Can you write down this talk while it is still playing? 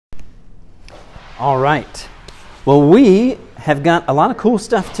All right. Well, we have got a lot of cool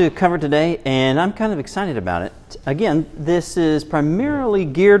stuff to cover today, and I'm kind of excited about it. Again, this is primarily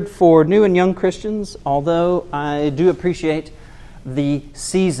geared for new and young Christians, although I do appreciate the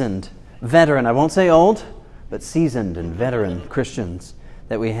seasoned, veteran, I won't say old, but seasoned and veteran Christians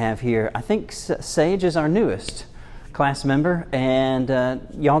that we have here. I think Sage is our newest class member, and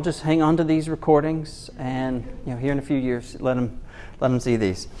y'all just hang on to these recordings, and here in a few years, let them see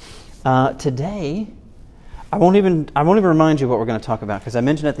these. Today, I won't even remind you what we're going to talk about because I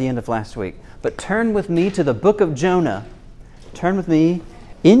mentioned at the end of last week. But turn with me to the book of Jonah. Turn with me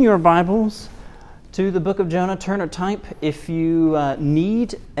in your Bibles to the book of Jonah. Turn or type if you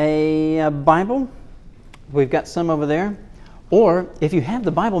need a Bible. We've got some over there. Or if you have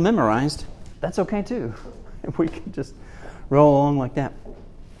the Bible memorized, that's okay too. We can just roll along like that.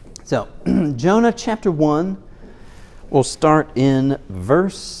 So, Jonah chapter 1, we'll start in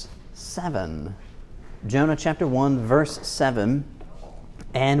verse 7. Jonah chapter 1, verse 7.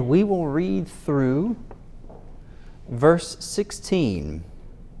 And we will read through verse 16.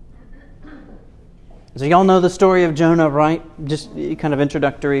 So y'all know the story of Jonah, right? Just kind of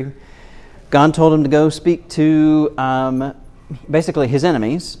introductory. God told him to go speak to basically his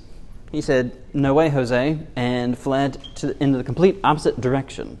enemies. He said, "No way, Jose," and fled into the complete opposite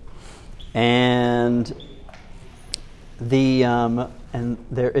direction. And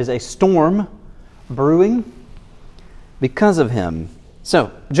there is a storm brewing because of him.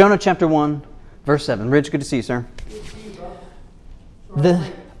 So, Jonah chapter 1, verse 7. Rich, good to see you, sir.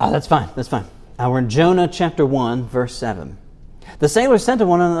 That's fine. We're in Jonah chapter 1, verse 7. The sailors said to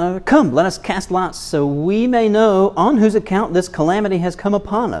one another, "Come, let us cast lots, so we may know on whose account this calamity has come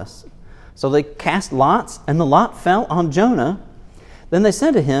upon us." So they cast lots, and the lot fell on Jonah. Then they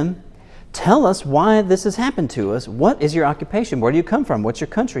said to him, "Tell us why this has happened to us. What is your occupation? Where do you come from? What's your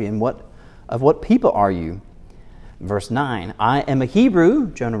country? And of what people are you?" Verse 9, "I am a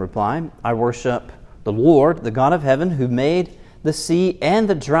Hebrew," Jonah replied. "I worship the Lord, the God of heaven, who made the sea and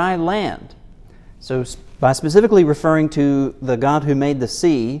the dry land." So by specifically referring to the God who made the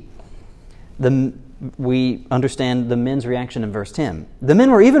sea, we understand the men's reaction in verse 10. The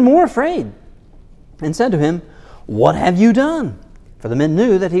men were even more afraid and said to him, "What have you done?" For the men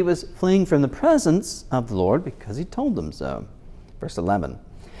knew that he was fleeing from the presence of the Lord because he told them so. Verse 11.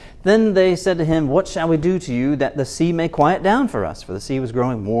 Then they said to him, "What shall we do to you that the sea may quiet down for us?" For the sea was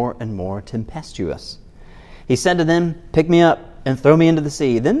growing more and more tempestuous. He said to them, "Pick me up and throw me into the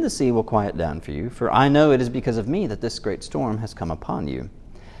sea. Then the sea will quiet down for you, for I know it is because of me that this great storm has come upon you."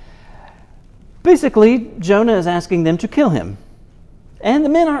 Basically, Jonah is asking them to kill him. And the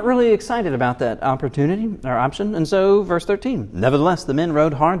men aren't really excited about that opportunity or option. And so, verse 13, "Nevertheless, the men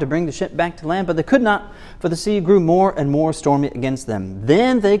rowed hard to bring the ship back to land, but they could not, for the sea grew more and more stormy against them.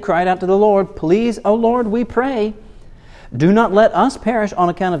 Then they cried out to the Lord, 'Please, O Lord, we pray, do not let us perish on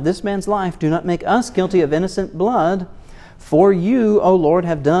account of this man's life. Do not make us guilty of innocent blood. For you, O Lord,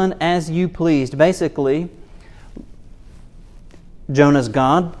 have done as you pleased.'" Basically, Jonah's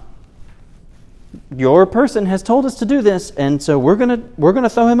God, your person has told us to do this, and so we're gonna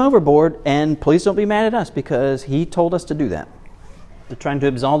throw him overboard, and please don't be mad at us because he told us to do that. They're trying to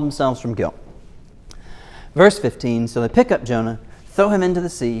absolve themselves from guilt. Verse 15, "So they pick up Jonah, throw him into the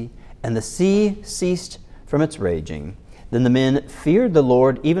sea, and the sea ceased from its raging. Then the men feared the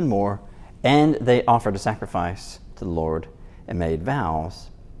Lord even more, and they offered a sacrifice to the Lord and made vows.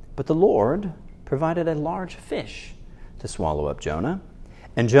 But the Lord provided a large fish to swallow up Jonah.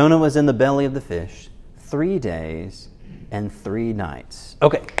 And Jonah was in the belly of the fish 3 days and 3 nights.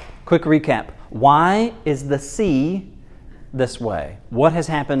 Okay, quick recap. Why is the sea this way? What has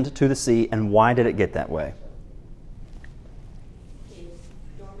happened to the sea, and why did it get that way?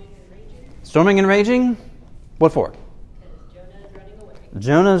 Storming and raging. Storming and raging? What for? Jonah is running away.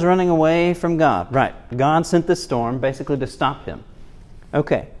 Jonah is running away from God. Right. God sent this storm basically to stop him.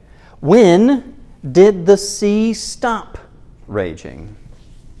 Okay. When did the sea stop raging?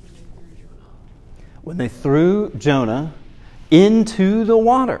 When they threw Jonah into the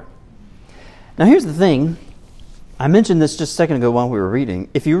water. Now here's the thing. I mentioned this just a second ago while we were reading.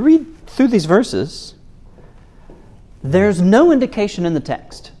 If you read through these verses, there's no indication in the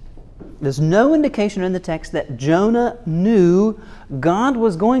text. There's no indication in the text that Jonah knew God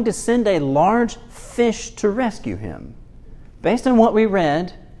was going to send a large fish to rescue him. Based on what we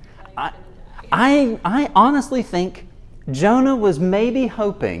read, I honestly think Jonah was maybe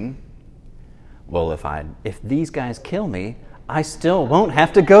hoping, well, if these guys kill me, I still won't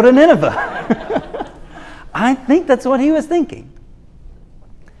have to go to Nineveh. I think that's what he was thinking.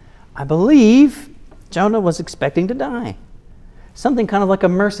 I believe Jonah was expecting to die. Something kind of like a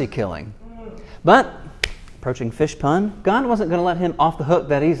mercy killing. But, approaching fish pun, God wasn't going to let him off the hook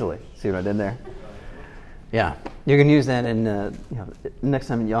that easily. See what I did there? Yeah. You can use that in, next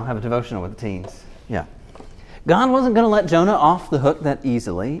time y'all have a devotional with the teens. Yeah. God wasn't going to let Jonah off the hook that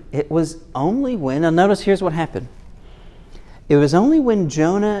easily. It was only when, now notice here's what happened. It was only when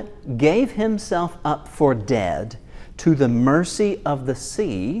Jonah gave himself up for dead to the mercy of the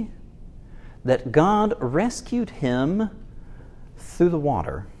sea that God rescued him through the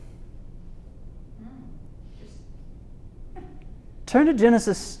water. Turn to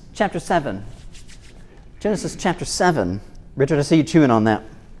Genesis chapter 7. Genesis chapter 7. Richard, I see you chewing on that.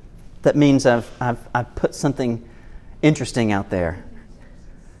 That means I've put something interesting out there.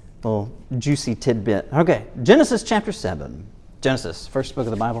 A little juicy tidbit. Okay, Genesis chapter 7. Genesis, first book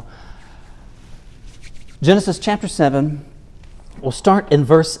of the Bible. Genesis chapter 7. We'll start in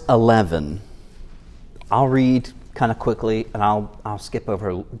verse 11. I'll read kind of quickly, and I'll skip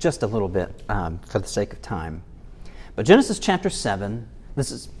over just a little bit for the sake of time. But Genesis chapter 7,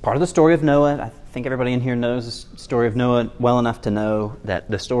 this is part of the story of Noah. I think everybody in here knows the story of Noah well enough to know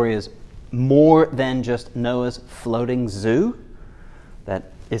that the story is more than just Noah's floating zoo.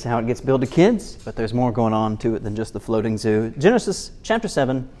 That is how it gets billed to kids, but there's more going on to it than just the floating zoo. Genesis chapter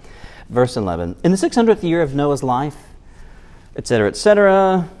 7, verse 11. In the 600th year of Noah's life, etc.,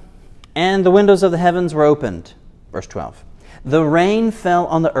 etc., and the windows of the heavens were opened. Verse 12. The rain fell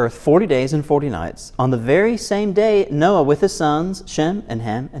on the earth 40 days and 40 nights. On the very same day, Noah with his sons, Shem and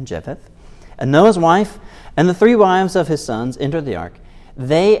Ham and Japheth, and Noah's wife and the 3 wives of his sons entered the ark.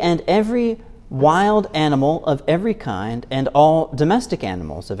 They and every wild animal of every kind, and all domestic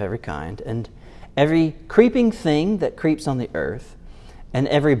animals of every kind, and every creeping thing that creeps on the earth, and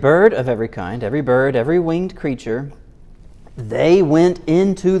every bird of every kind, every bird, every winged creature, they went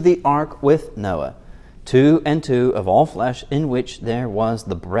into the ark with Noah, 2 and 2 of all flesh, in which there was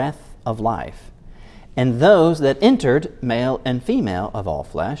the breath of life. And those that entered, male and female of all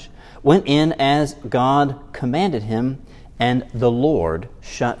flesh, went in as God commanded him, and the Lord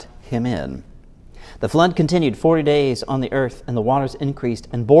shut him in. The flood continued 40 days on the earth, and the waters increased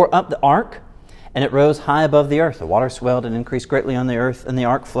and bore up the ark, and it rose high above the earth. The water swelled and increased greatly on the earth, and the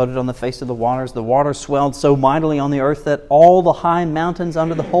ark floated on the face of the waters. The water swelled so mightily on the earth that all the high mountains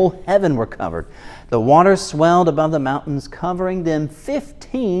under the whole heaven were covered. The water swelled above the mountains, covering them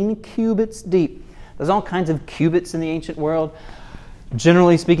 15 cubits deep. There's all kinds of cubits in the ancient world.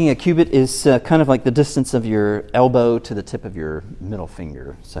 Generally speaking, a cubit is kind of like the distance of your elbow to the tip of your middle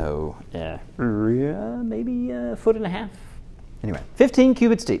finger. So, maybe a foot and a half. Anyway, 15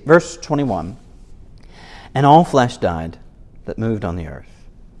 cubits deep. Verse 21. And all flesh died that moved on the earth.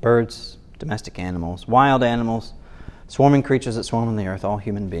 Birds, domestic animals, wild animals, swarming creatures that swarm on the earth, all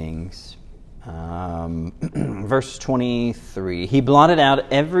human beings. Verse 23. He blotted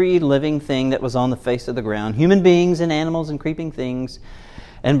out every living thing that was on the face of the ground, human beings and animals and creeping things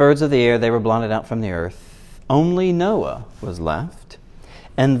and birds of the air. They were blotted out from the earth. Only Noah was left,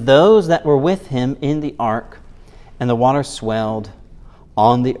 and those that were with him in the ark, and the water swelled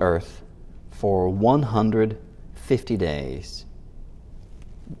on the earth for 150 days.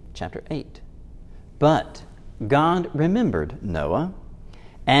 Chapter 8. But God remembered Noah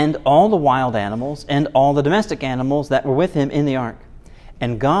and all the wild animals and all the domestic animals that were with him in the ark.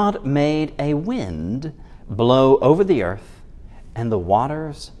 And God made a wind blow over the earth, and the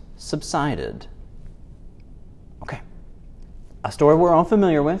waters subsided. Okay. A story we're all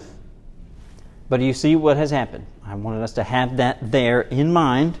familiar with, but you see what has happened. I wanted us to have that there in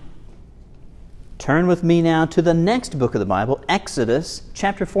mind. Turn with me now to the next book of the Bible, Exodus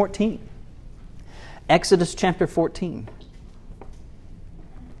chapter 14. Exodus chapter 14.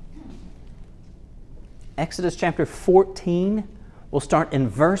 Exodus chapter 14, we'll start in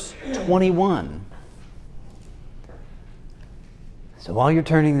verse 21. So while you're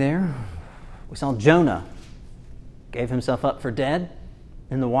turning there, we saw Jonah gave himself up for dead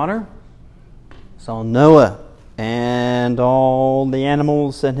in the water. Saw Noah and all the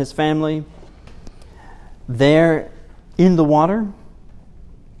animals and his family there in the water.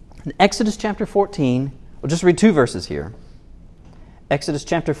 In Exodus chapter 14, we'll just read 2 verses here. Exodus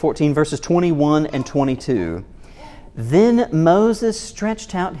chapter 14, verses 21 and 22. Then Moses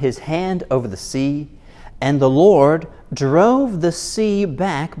stretched out his hand over the sea, and the Lord drove the sea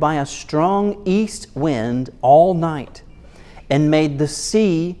back by a strong east wind all night, and made the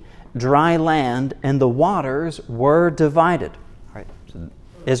sea dry land, and the waters were divided. All right, so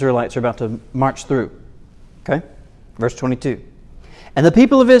the Israelites are about to march through. Okay? Verse 22. And the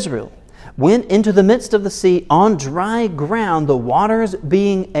people of Israel went into the midst of the sea on dry ground, the waters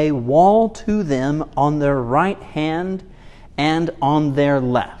being a wall to them on their right hand and on their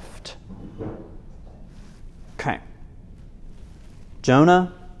left. Okay.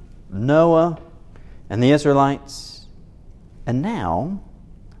 Jonah, Noah, and the Israelites. And now,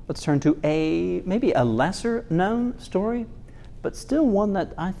 let's turn to maybe a lesser known story, but still one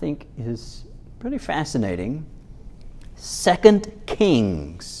that I think is pretty fascinating. 2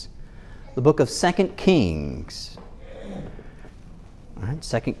 Kings. The book of 2 Kings. All right,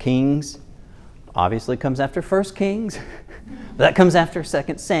 2 Kings obviously comes after 1 Kings. That comes after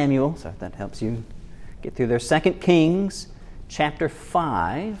 2 Samuel, so if that helps you get through there. 2 Kings chapter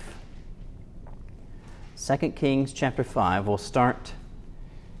 5. 2 Kings chapter 5. We'll start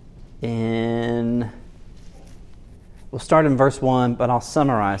in verse 1, but I'll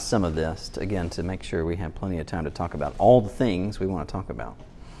summarize some of this, to make sure we have plenty of time to talk about all the things we want to talk about.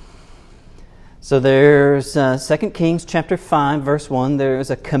 So there's 2 Kings chapter 5, verse 1. There's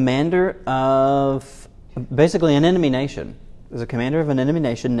a commander of basically an enemy nation. There's a commander of an enemy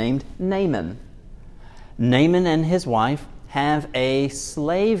nation named Naaman. Naaman and his wife have a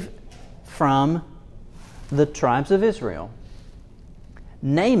slave from the tribes of Israel.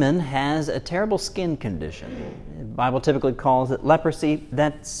 Naaman has a terrible skin condition. The Bible typically calls it leprosy.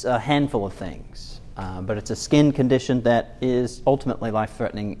 That's a handful of things. But it's a skin condition that is ultimately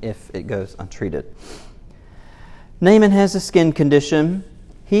life-threatening if it goes untreated. Naaman has a skin condition.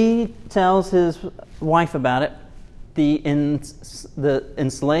 He tells his wife about it. The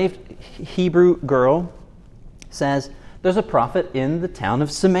enslaved Hebrew girl says, there's a prophet in the town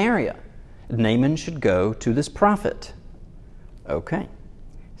of Samaria. Naaman should go to this prophet. Okay.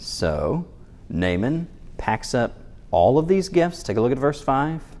 So, Naaman packs up all of these gifts. Take a look at verse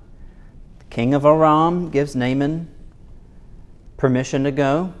 5. The king of Aram gives Naaman permission to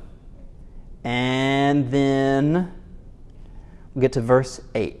go. And then we get to verse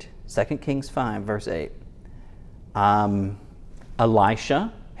 8. 2 Kings 5, verse 8.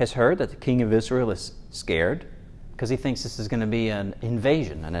 Elisha has heard that the king of Israel is scared because he thinks this is going to be an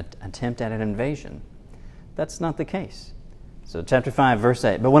invasion, an attempt at an invasion. That's not the case. So chapter 5, verse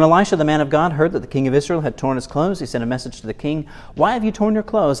 8. But when Elisha, the man of God, heard that the king of Israel had torn his clothes, he sent a message to the king, "Why have you torn your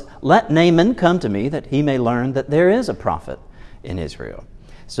clothes? Let Naaman come to me, that he may learn that there is a prophet in Israel."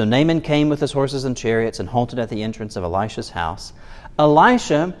 So Naaman came with his horses and chariots and halted at the entrance of Elisha's house.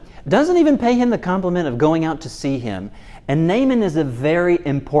 Elisha doesn't even pay him the compliment of going out to see him. And Naaman is a very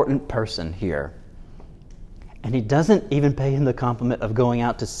important person here. And he doesn't even pay him the compliment of going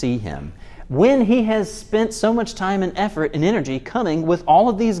out to see him, when he has spent so much time and effort and energy coming with all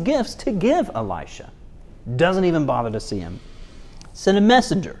of these gifts to give Elisha. Doesn't even bother to see him. Send a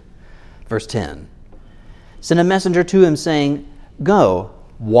messenger. Verse 10. Send a messenger to him saying, "Go,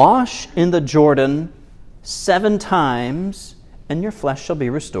 wash in the Jordan 7 times, and your flesh shall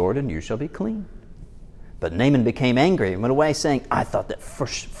be restored, and you shall be clean." But Naaman became angry and went away, saying, "I thought that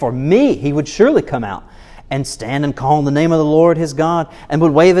for me he would surely come out and stand and call on the name of the Lord his God, and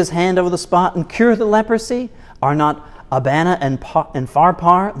would wave his hand over the spot and cure the leprosy. Are not Abana and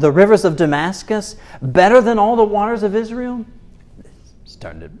Pharpar, the rivers of Damascus, better than all the waters of Israel?"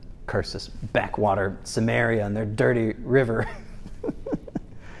 Starting to curse this backwater Samaria and their dirty river.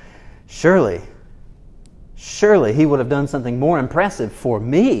 Surely he would have done something more impressive for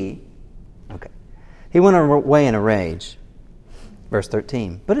me. Okay. He went away in a rage. Verse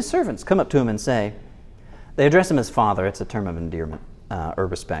 13. But his servants come up to him and say, they address him as father. It's a term of endearment or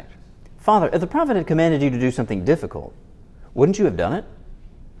respect. "Father, if the prophet had commanded you to do something difficult, wouldn't you have done it?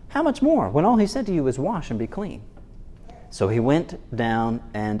 How much more, when all he said to you was wash and be clean?" So he went down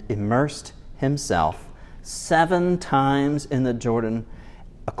and immersed himself 7 times in the Jordan,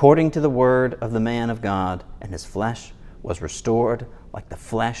 according to the word of the man of God, and his flesh was restored like the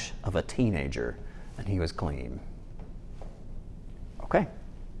flesh of a teenager, and he was clean. Okay.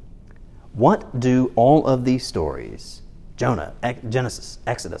 What do all of these stories, Jonah, Genesis,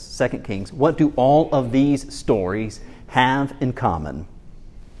 Exodus, 2 Kings, what do all of these stories have in common?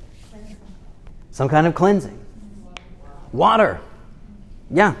 Some kind of cleansing. Water.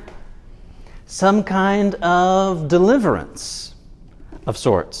 Yeah. Some kind of deliverance of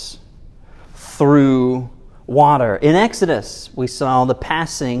sorts through water. In Exodus, we saw the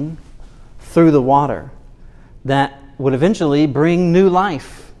passing through the water that would eventually bring new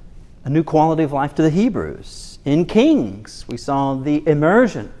life, a new quality of life to the Hebrews. In Kings, we saw the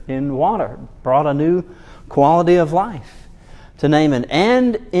immersion in water brought a new quality of life to Naaman.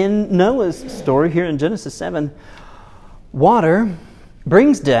 And in Noah's story here in Genesis 7, water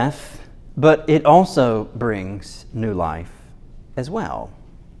brings death, but it also brings new life as well.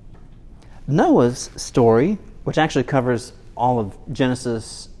 Noah's story, which actually covers all of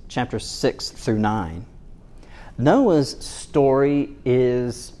Genesis chapter 6 through 9, Noah's story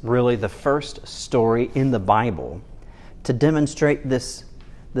is really the first story in the Bible to demonstrate this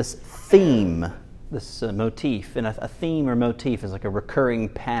theme, this motif. And a theme or motif is like a recurring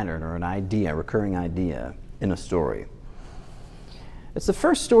pattern or a recurring idea in a story. It's the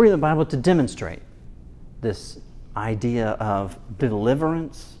first story in the Bible to demonstrate this idea of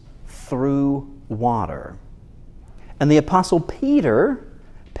deliverance through water. And the Apostle Peter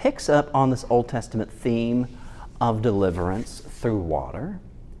picks up on this Old Testament theme of deliverance through water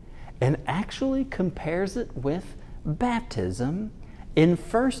and actually compares it with baptism in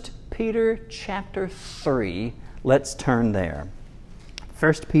 1 Peter chapter 3. Let's turn there.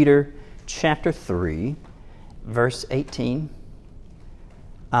 1 Peter chapter 3, verse 18.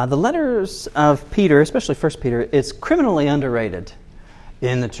 The letters of Peter, especially 1 Peter, is criminally underrated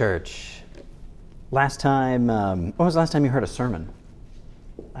in the church. When was the last time you heard a sermon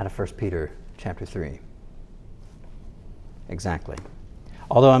out of 1 Peter chapter 3? Exactly.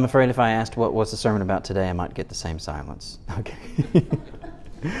 Although I'm afraid if I asked what was the sermon about today, I might get the same silence. Okay.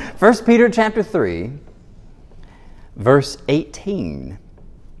 1 Peter chapter 3, verse 18.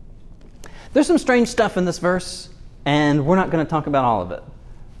 There's some strange stuff in this verse, and we're not going to talk about all of it.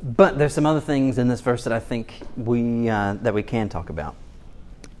 But there's some other things in this verse that I think we can talk about.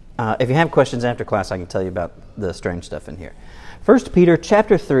 If you have questions after class, I can tell you about the strange stuff in here. 1 Peter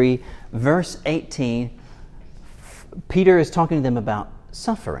chapter 3, verse 18. Peter is talking to them about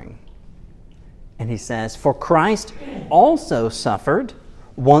suffering. And he says, "For Christ also suffered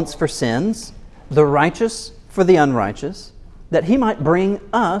once for sins, the righteous for the unrighteous, that he might bring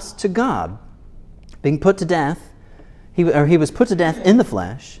us to God. Being put to death, he was put to death in the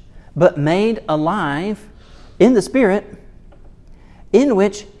flesh, but made alive in the Spirit, in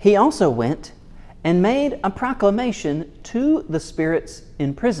which he also went and made a proclamation to the spirits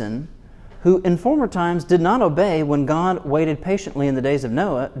in prison, who in former times did not obey when God waited patiently in the days of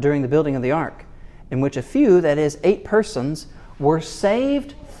Noah during the building of the ark, in which a few, that is, 8 persons, were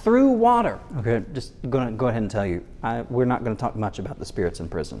saved through water." Okay, just going to go ahead and tell you, we're not going to talk much about the spirits in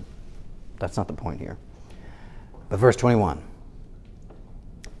prison. That's not the point here. But verse 21.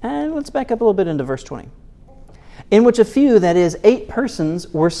 And let's back up a little bit into verse 20. "In which a few, that is, 8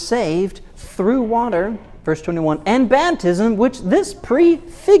 persons, were saved through water," verse 21, "and baptism, which this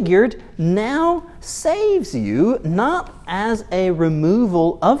prefigured, now saves you, not as a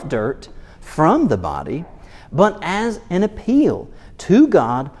removal of dirt from the body, but as an appeal to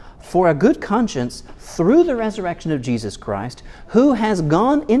God for a good conscience through the resurrection of Jesus Christ, who has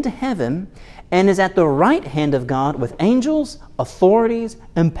gone into heaven and is at the right hand of God with angels, authorities,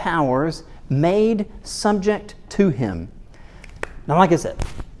 and powers made subject to him." Now, like I said,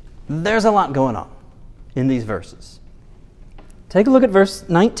 there's a lot going on in these verses. Take a look at verse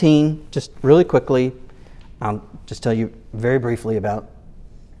 19, just really quickly. I'll just tell you very briefly about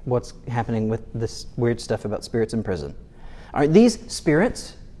what's happening with this weird stuff about spirits in prison. All right, these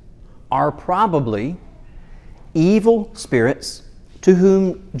spirits are probably evil spirits to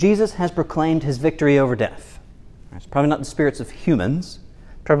whom Jesus has proclaimed his victory over death. It's probably not the spirits of humans,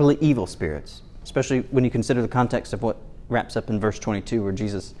 probably evil spirits, especially when you consider the context of what wraps up in verse 22, where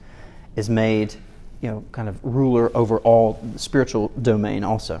Jesus is made, kind of ruler over all the spiritual domain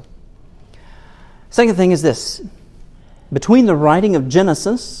also. Second thing is this. Between the writing of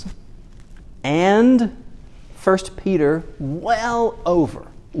Genesis and 1 Peter, well over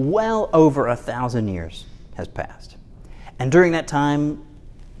 1,000 years has passed. And during that time,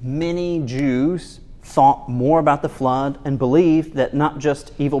 many Jews thought more about the flood and believed that not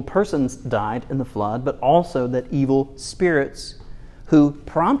just evil persons died in the flood, but also that evil spirits who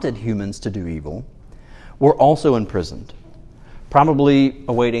prompted humans to do evil were also imprisoned, probably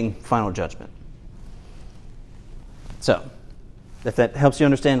awaiting final judgment. So, if that helps you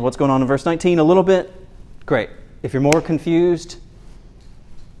understand what's going on in verse 19 a little bit, great. If you're more confused,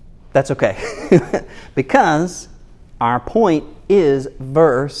 that's okay. Because our point is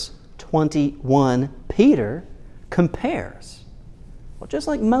verse 21. Peter compares, well, just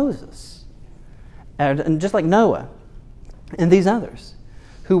like Moses, and just like Noah, and these others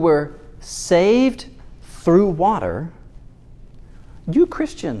who were saved through water, you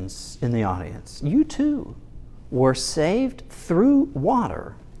Christians in the audience, you too were saved through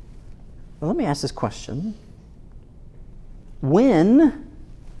water. Well, let me ask this question. When,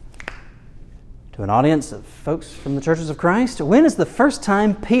 to an audience of folks from the churches of Christ, when is the first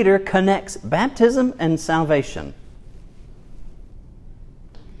time Peter connects baptism and salvation?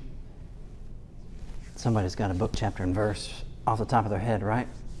 Somebody's got a book, chapter, and verse off the top of their head, right?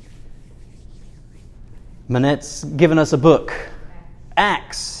 Manette's given us a book.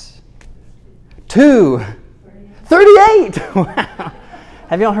 Acts 2. 238. Wow.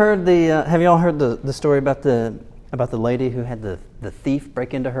 Have y'all heard the story about the lady who had the thief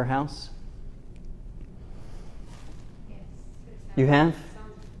break into her house? You have?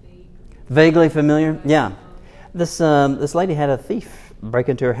 Vaguely familiar? Yeah. This lady had a thief break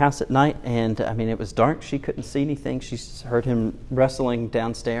into her house at night, and it was dark. She couldn't see anything. She heard him wrestling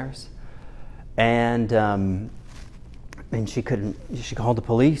downstairs, and she couldn't. She called the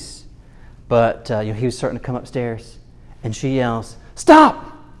police, but he was starting to come upstairs, and she yells,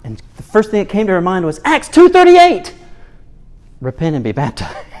 "Stop!" And the first thing that came to her mind was Acts 2:38. Repent and be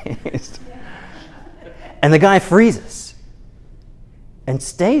baptized. And the guy freezes and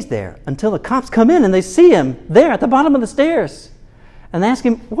stays there until the cops come in and they see him there at the bottom of the stairs. And they ask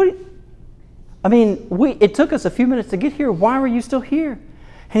him, it took us a few minutes to get here. Why were you still here?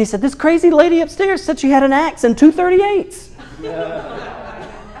 And he said, this crazy lady upstairs said she had an axe and 238s.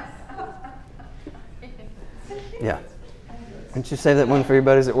 Yeah. Why don't you save that one for your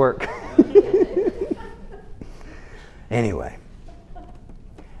buddies at work? Anyway.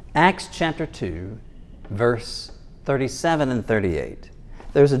 Acts chapter 2, verse 37 and 38.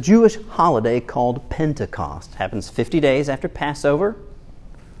 There's a Jewish holiday called Pentecost. It happens 50 days after Passover.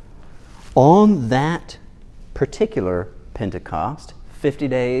 On that particular Pentecost, 50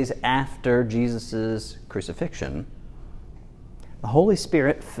 days after Jesus' crucifixion, the Holy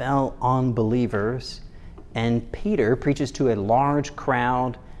Spirit fell on believers, and Peter preaches to a large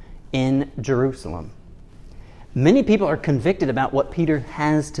crowd in Jerusalem. Many people are convicted about what Peter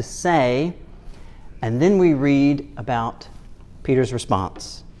has to say, and then we read about Peter's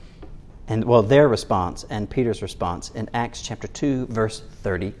response, their response and Peter's response in Acts chapter 2, verse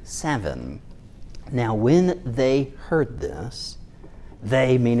 37. Now, when they heard this,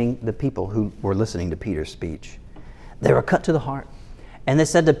 they, meaning the people who were listening to Peter's speech, they were cut to the heart. And they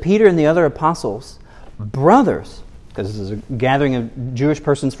said to Peter and the other apostles, brothers, because this is a gathering of Jewish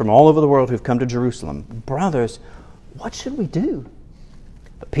persons from all over the world who've come to Jerusalem, brothers, what should we do?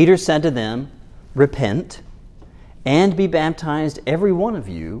 But Peter said to them, repent and be baptized, every one of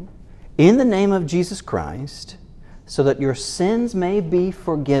you, in the name of Jesus Christ, so that your sins may be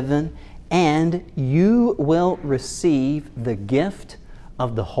forgiven and you will receive the gift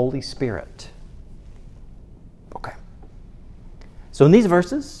of the Holy Spirit. Okay. So in these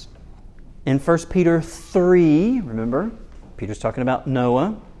verses, in 1 Peter 3, remember, Peter's talking about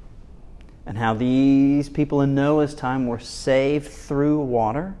Noah and how these people in Noah's time were saved through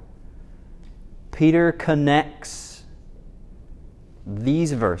water. Peter connects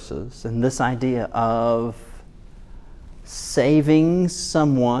these verses and this idea of saving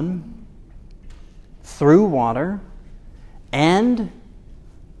someone through water and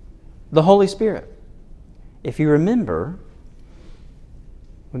the Holy Spirit. If you remember,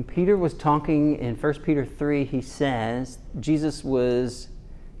 when Peter was talking in 1 Peter 3, he says Jesus was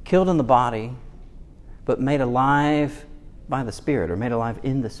killed in the body, but made alive by the Spirit, or made alive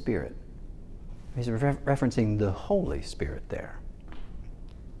in the Spirit. He's referencing the Holy Spirit there.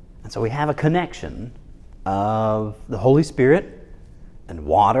 And so we have a connection of the Holy Spirit and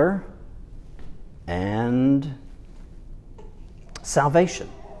water and salvation.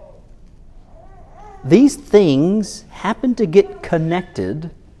 These things happen to get connected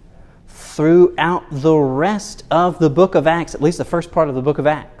throughout the rest of the book of Acts, at least the first part of the book of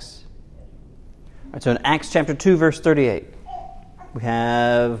Acts. All right, so in Acts chapter 2, verse 38, we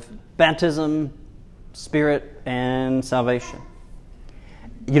have baptism, Spirit, and salvation.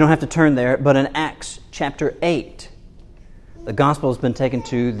 You don't have to turn there, but in Acts chapter 8, the gospel has been taken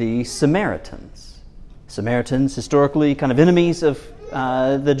to the Samaritans. Samaritans, historically kind of enemies of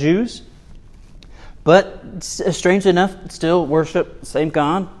the Jews, but strangely enough, still worship the same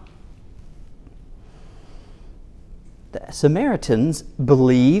God. The Samaritans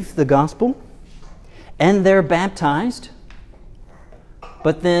believe the gospel, and they're baptized,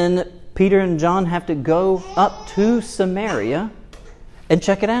 but then Peter and John have to go up to Samaria and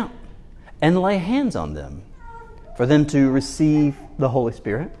check it out and lay hands on them for them to receive the Holy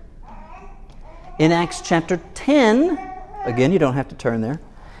Spirit. In Acts chapter 10, again, you don't have to turn there.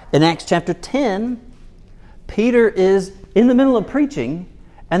 In Acts chapter 10, Peter is in the middle of preaching,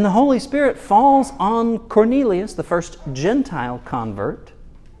 and the Holy Spirit falls on Cornelius, the first Gentile convert.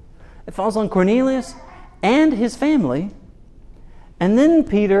 It falls on Cornelius and his family. And then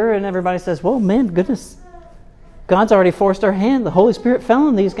Peter and everybody says, well, man, goodness, God's already forced our hand. The Holy Spirit fell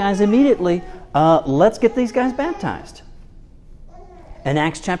on these guys immediately. Let's get these guys baptized. In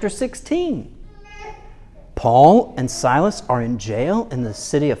Acts chapter 16, Paul and Silas are in jail in the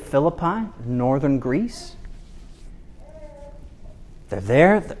city of Philippi, northern Greece. they're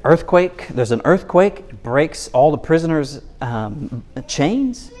there. There's an earthquake. It breaks all the prisoners'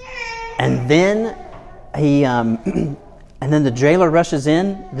 chains, and then and then the jailer rushes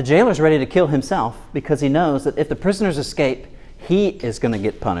in. The jailer's ready to kill himself because he knows that if the prisoners escape, he is going to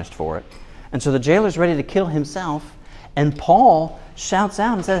get punished for it. And so the jailer's ready to kill himself, and Paul shouts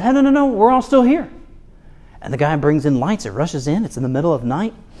out and says, "Hey, no, we're all still here." And the guy brings in lights. It rushes in. It's in the middle of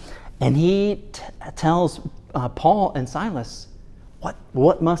night, and he tells Paul and Silas,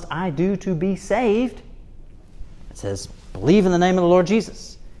 What must I do to be saved? It says, believe in the name of the Lord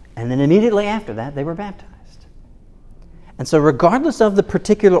Jesus. And then immediately after that, they were baptized. And so regardless of the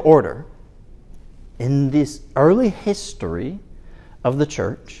particular order, in this early history of the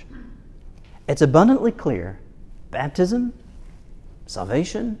church, it's abundantly clear baptism,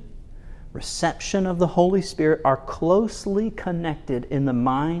 salvation, reception of the Holy Spirit are closely connected in the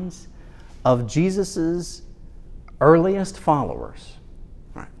minds of Jesus's earliest followers.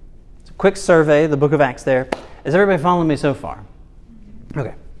 All right. So quick survey, the book of Acts there. Is everybody following me so far?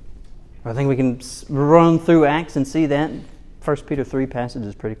 Okay. I think we can run through Acts and see that. 1 Peter 3 passage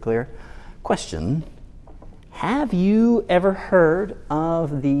is pretty clear. Question: have you ever heard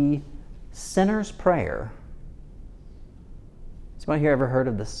of the sinner's prayer? Has anybody here ever heard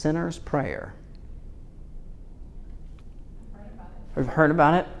of the sinner's prayer? I've heard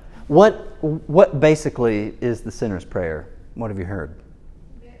about it. What basically is the sinner's prayer? What have you heard?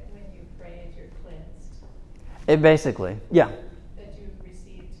 That when you pray and you're cleansed, It basically, yeah, that you've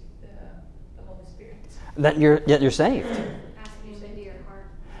received the Holy Spirit. that you're saved. Asking him into your heart.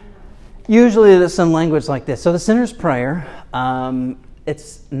 Usually there's some language like this. So the sinner's prayer,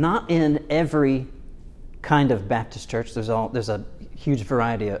 it's not in every kind of Baptist church. There's a huge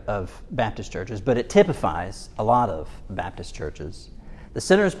variety of Baptist churches, but it typifies a lot of Baptist churches. The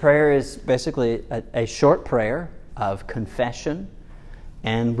sinner's prayer is basically a short prayer of confession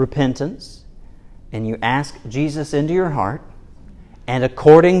and repentance, and you ask Jesus into your heart, and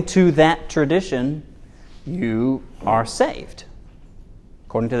according to that tradition, you are saved.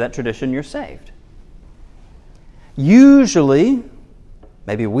 According to that tradition, you're saved. Usually,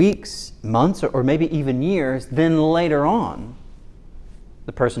 maybe weeks, months, or maybe even years, then later on,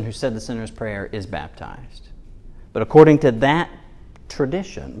 the person who said the sinner's prayer is baptized. But according to that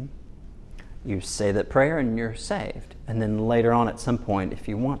tradition, you say that prayer and you're saved. And then later on at some point, if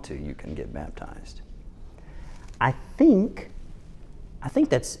you want to, you can get baptized. I think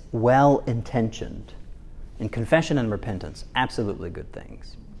that's well-intentioned. In confession and repentance, absolutely good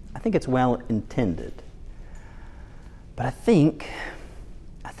things. I think it's well-intended. But I think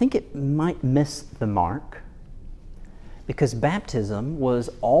it might miss the mark because baptism was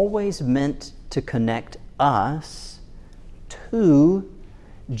always meant to connect us to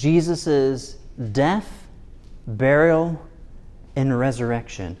Jesus' death, burial, and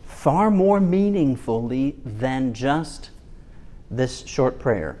resurrection far more meaningfully than just this short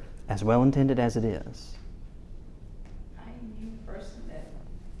prayer, as well intended as it is. I knew a person that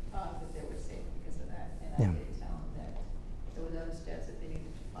thought that they were saved because of that, and Yeah. I did tell them that there was other steps that they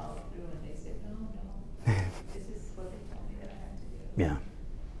needed to follow through, and they said, no, this is what they told me that I had to do.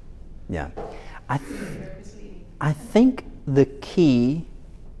 Yeah. Very misleading. I think the key,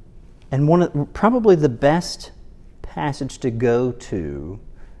 and probably the best passage to go to,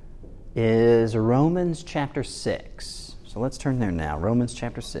 is Romans chapter 6. So let's turn there now. Romans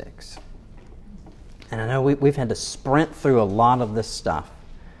chapter 6. And I know we've had to sprint through a lot of this stuff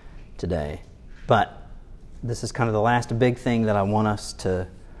today, but this is kind of the last big thing that I want us to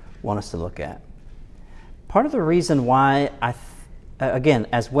look at. Part of the reason why again,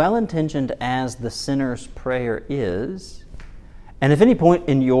 as well-intentioned as the sinner's prayer is, and if any point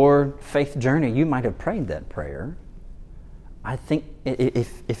in your faith journey you might have prayed that prayer, I think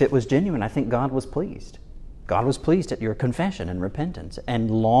if it was genuine, I think God was pleased. God was pleased at your confession and repentance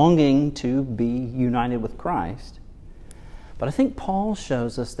and longing to be united with Christ. But I think Paul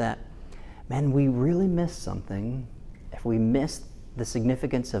shows us that, man, we really miss something if we miss the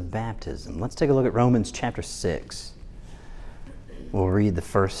significance of baptism. Let's take a look at Romans chapter 6. We'll read the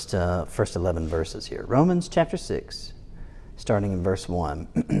first 11 verses here. Romans chapter 6, starting in verse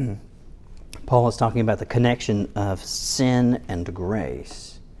 1. Paul is talking about the connection of sin and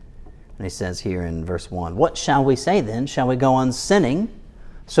grace. And he says here in verse 1, "What shall we say then? Shall we go on sinning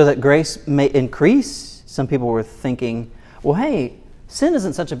so that grace may increase?" Some people were thinking, well, hey, sin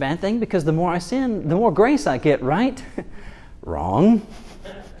isn't such a bad thing because the more I sin, the more grace I get, right? Wrong.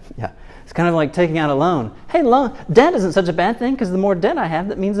 Yeah. It's kind of like taking out a loan. Hey, debt isn't such a bad thing because the more debt I have,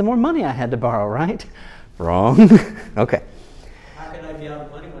 that means the more money I had to borrow, right? Wrong. Okay. How can I be out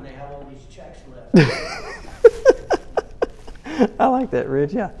of money when they have all these checks left? I like that,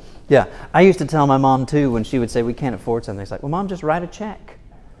 Rich. Yeah. Yeah. I used to tell my mom, too, when she would say we can't afford something. It's like, well, Mom, just write a check.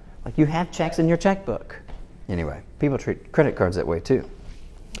 Like you have checks in your checkbook. Anyway, people treat credit cards that way, too.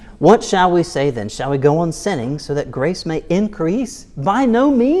 What shall we say then? Shall we go on sinning so that grace may increase? By no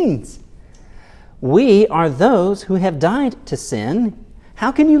means. We are those who have died to sin.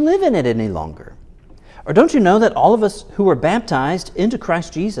 How can you live in it any longer? Or don't you know that all of us who were baptized into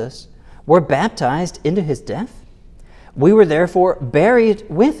Christ Jesus were baptized into his death? We were therefore buried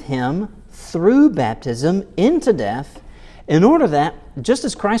with him through baptism into death, in order that, just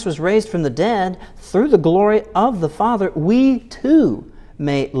as Christ was raised from the dead through the glory of the Father, we too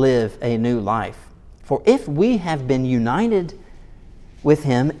may live a new life. For if we have been united with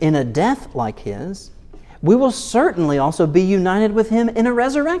him in a death like his, we will certainly also be united with him in a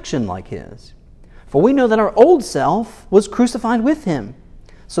resurrection like his. For we know that our old self was crucified with him,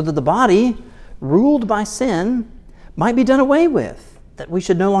 so that the body, ruled by sin, might be done away with, that we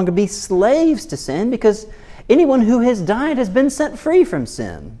should no longer be slaves to sin, because anyone who has died has been set free from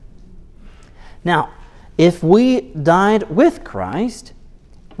sin. Now, if we died with Christ,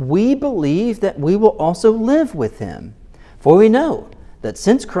 we believe that we will also live with him. For we know that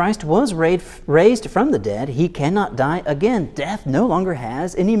since Christ was raised from the dead, he cannot die again. Death no longer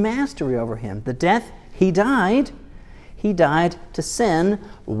has any mastery over him. The death he died to sin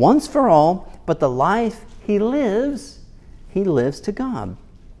once for all, but the life he lives to God.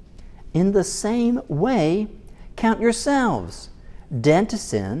 In the same way, count yourselves dead to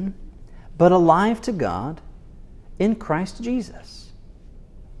sin, but alive to God in Christ Jesus.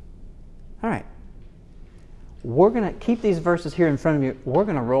 All right. We're going to keep these verses here in front of you. We're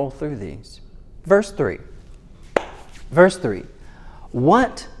going to roll through these. Verse 3. Verse 3.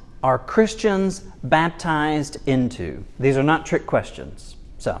 What are Christians baptized into? These are not trick questions.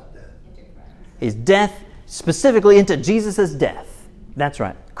 So, is death specifically into Jesus' death? That's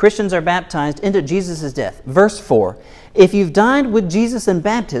right. Christians are baptized into Jesus' death. Verse 4. If you've died with Jesus in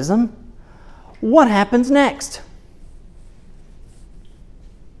baptism, what happens next?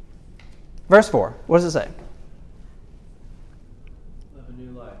 Verse 4. What does it say? Live a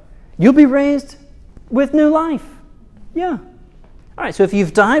new life. You'll be raised with new life. Yeah. All right, so if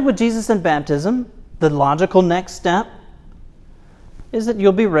you've died with Jesus in baptism, the logical next step is that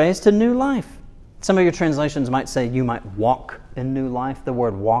you'll be raised to new life. Some of your translations might say you might walk in new life. The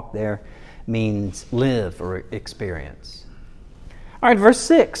word walk there means live or experience. All right, verse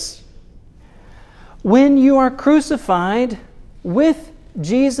 6. When you are crucified with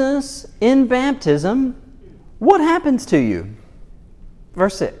Jesus in baptism, what happens to you?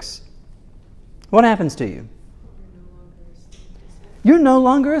 Verse 6. What happens to you? You're no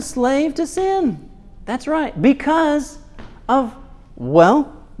longer a slave to sin. That's right. Because of,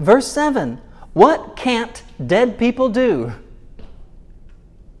 well, verse 7. What can't dead people do?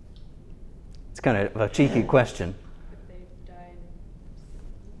 It's kind of a cheeky question.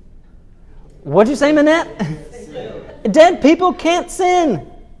 What'd you say, Manette? Dead people can't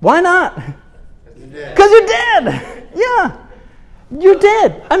sin. Why not? Because you're dead. Yeah. You're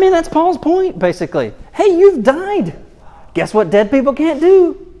dead. I mean, that's Paul's point, basically. Hey, you've died. Guess what dead people can't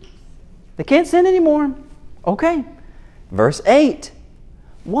do? They can't sin anymore. Okay. Verse 8.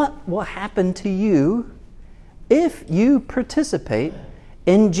 What will happen to you if you participate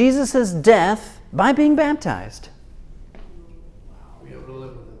in Jesus' death by being baptized?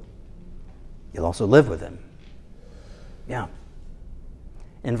 You'll also live with him. Yeah.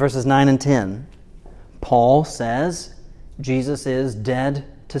 In verses 9 and 10, Paul says Jesus is dead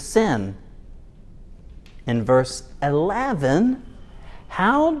to sin. In verse 11,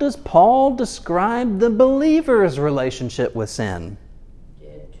 how does Paul describe the believer's relationship with sin?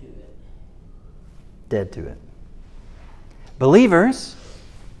 Dead to it. Dead to it. Believers,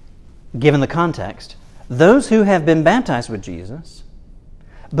 given the context, those who have been baptized with Jesus,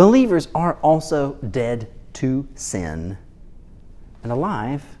 believers are also dead to sin and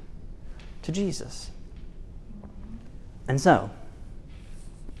alive to Jesus. And so,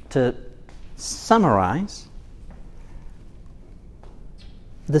 to summarize,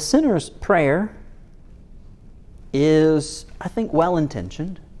 the sinner's prayer is, I think,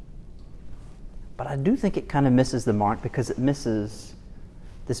 well-intentioned, but I do think it kind of misses the mark because it misses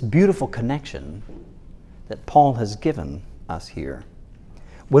this beautiful connection that Paul has given us here.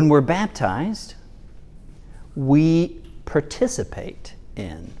 When we're baptized, we participate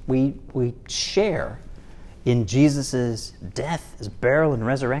in, we share in Jesus' death, his burial, and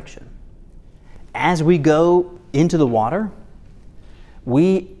resurrection. As we go into the water,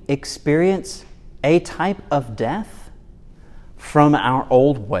 we experience a type of death from our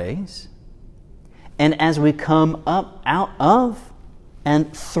old ways, And as we come up out of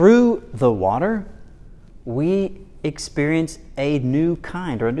and through the water, we experience a new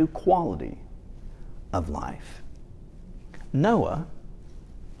kind or a new quality of life. Noah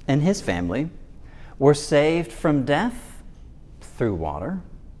and his family were saved from death through water.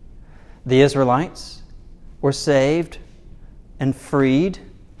 The Israelites were saved and freed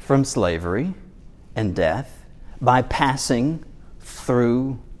from slavery and death by passing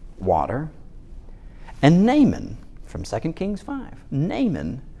through water. And Naaman, from 2 Kings 5,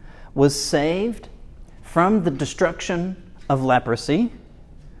 Naaman was saved from the destruction of leprosy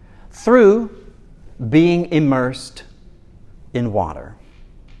through being immersed in water.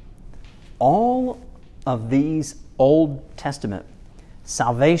 All of these Old Testament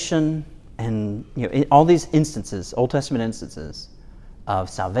salvation and all these instances, Old Testament instances of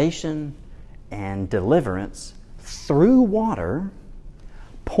salvation and deliverance through water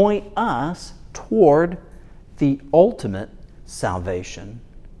point us toward the ultimate salvation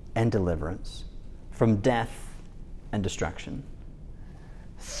and deliverance from death and destruction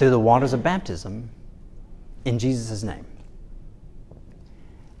through the waters of baptism in Jesus' name.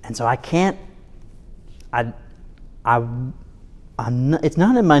 And so it's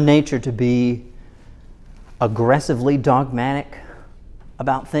not in my nature to be aggressively dogmatic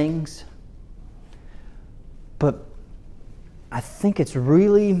about things, but I think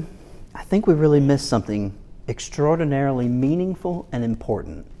we really miss something extraordinarily meaningful and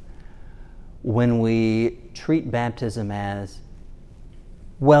important when we treat baptism as,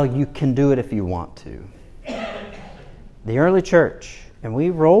 well, you can do it if you want to. The early church, and we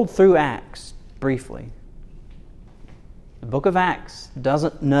rolled through Acts briefly. The book of Acts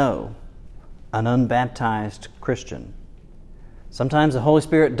doesn't know an unbaptized Christian. Sometimes the Holy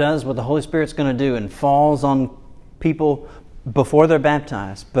Spirit does what the Holy Spirit's going to do and falls on people before they're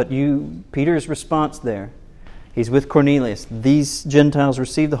baptized. But Peter's response there, he's with Cornelius. These Gentiles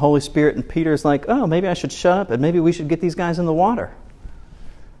receive the Holy Spirit, and Peter's like, oh, maybe I should shut up and maybe we should get these guys in the water.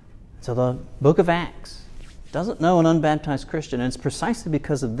 So the book of Acts doesn't know an unbaptized Christian, and it's precisely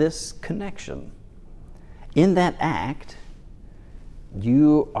because of this connection. In that act,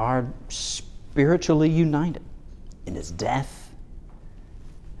 you are spiritually united in his death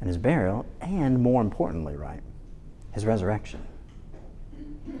and his burial, and more importantly, right, his resurrection.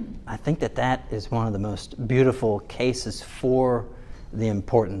 I think that is one of the most beautiful cases for the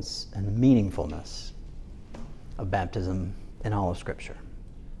importance and meaningfulness of baptism in all of Scripture.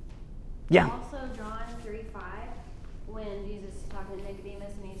 Yeah. Also, John 3:5, when Jesus is talking to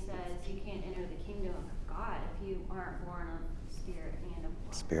Nicodemus and he says, you can't enter the kingdom of God if you aren't born of spirit and of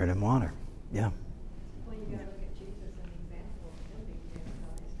water. Spirit and water, yeah. Well, you gotta look at Jesus as an example of him being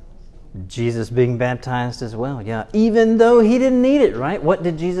baptized also. Jesus being baptized as well, yeah. Even though he didn't need it, right? What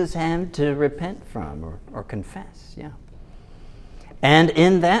did Jesus have to repent from or confess? Yeah. And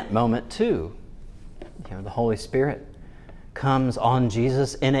in that moment, too, the Holy Spirit comes on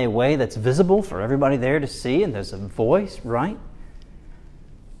Jesus in a way that's visible for everybody there to see, and there's a voice, right?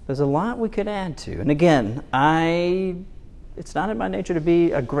 There's a lot we could add to. And again, it's not in my nature to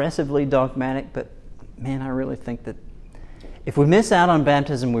be aggressively dogmatic, but man, I really think that if we miss out on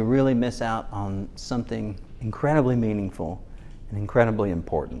baptism, we really miss out on something incredibly meaningful and incredibly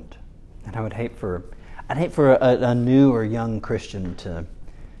important. And I'd hate for a new or young Christian to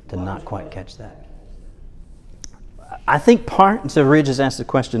not quite catch that. I think so Ridge has asked the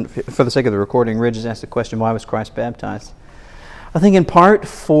question, for the sake of the recording, Ridge has asked the question, why was Christ baptized? I think in part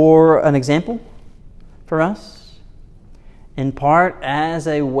for an example for us, in part as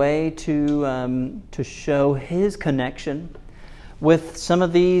a way to show his connection with some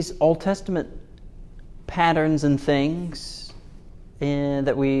of these Old Testament patterns and things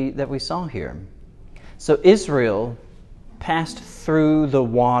that we saw here. So Israel passed through the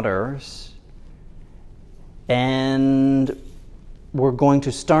waters, and we're going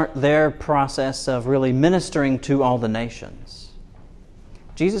to start their process of really ministering to all the nations.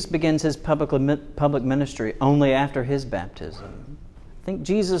 Jesus begins his public ministry only after his baptism. I think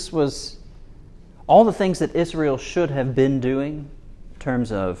Jesus was all the things that Israel should have been doing in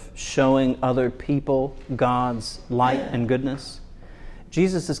terms of showing other people God's light and goodness.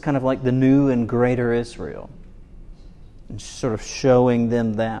 Jesus is kind of like the new and greater Israel, and sort of showing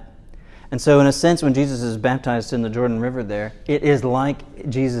them that. And so in a sense, when Jesus is baptized in the Jordan River there, it is like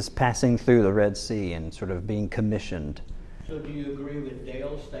Jesus passing through the Red Sea and sort of being commissioned. So do you agree with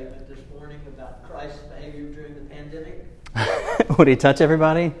Dale's statement this morning about Christ's behavior during the pandemic? Would he touch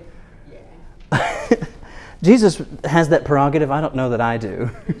everybody? Yeah. Jesus has that prerogative. I don't know that I do.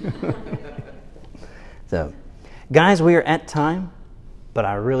 So, guys, we are at time. But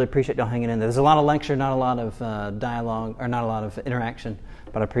I really appreciate y'all hanging in there. There's a lot of lecture, not a lot of dialogue, or not a lot of interaction,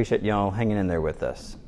 but I appreciate y'all hanging in there with us.